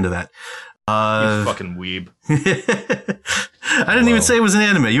Adventure, if you're into that. You fucking weeb. I didn't even say it was an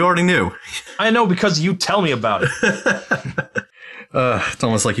anime. You already knew. I know because you tell me about it. It's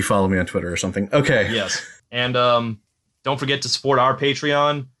almost like you follow me on Twitter or something. Okay. Yes. And don't forget to support our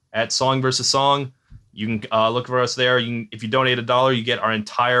Patreon at Song vs. Song. You can look for us there. If you donate $1, you get our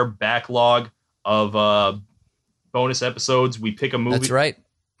entire backlog of bonus episodes. We pick a movie. That's right.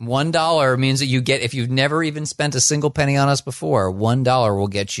 $1 means that you get, if you've never even spent a single penny on us before, $1 will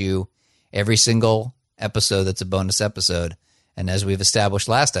get you every single episode that's a bonus episode. And as we've established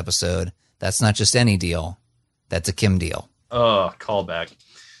last episode, that's not just any deal. That's a Kim deal. Callback.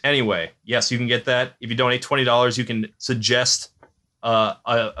 Anyway, yes, you can get that. If you donate $20, you can suggest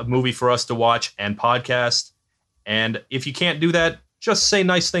a movie for us to watch and podcast. And if you can't do that, just say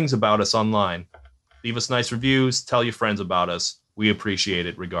nice things about us online. Leave us nice reviews. Tell your friends about us. We appreciate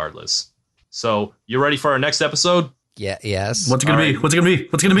it regardless. So, you ready for our next episode? Yeah. Yes. What's it gonna be? What's it gonna be?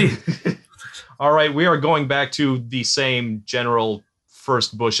 What's it gonna be? All right, we are going back to the same general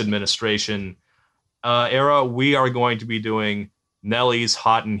first Bush administration era. We are going to be doing Nelly's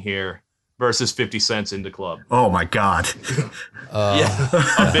Hot in Here versus 50 Cent's In the Club. Oh my God.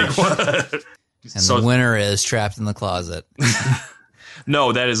 A big one. And the winner is Trapped in the Closet.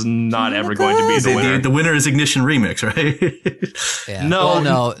 No, that is not ever going to be the winner. The winner is Ignition Remix, right? Yeah. No.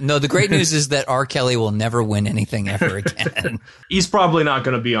 Well, no. The great news is that R. Kelly will never win anything ever again. He's probably not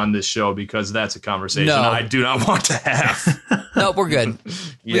going to be on this show because that's a conversation I do not want to have. No, we're good.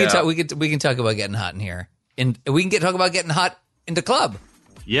 Yeah. We can talk about getting hot in here, and we can talk about getting hot in the club.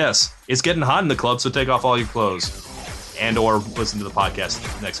 Yes, it's getting hot in the club, so take off all your clothes and or listen to the podcast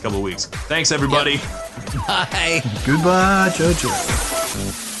the next couple of weeks. Thanks, everybody. Bye. Goodbye,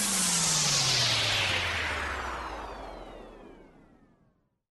 JoJo.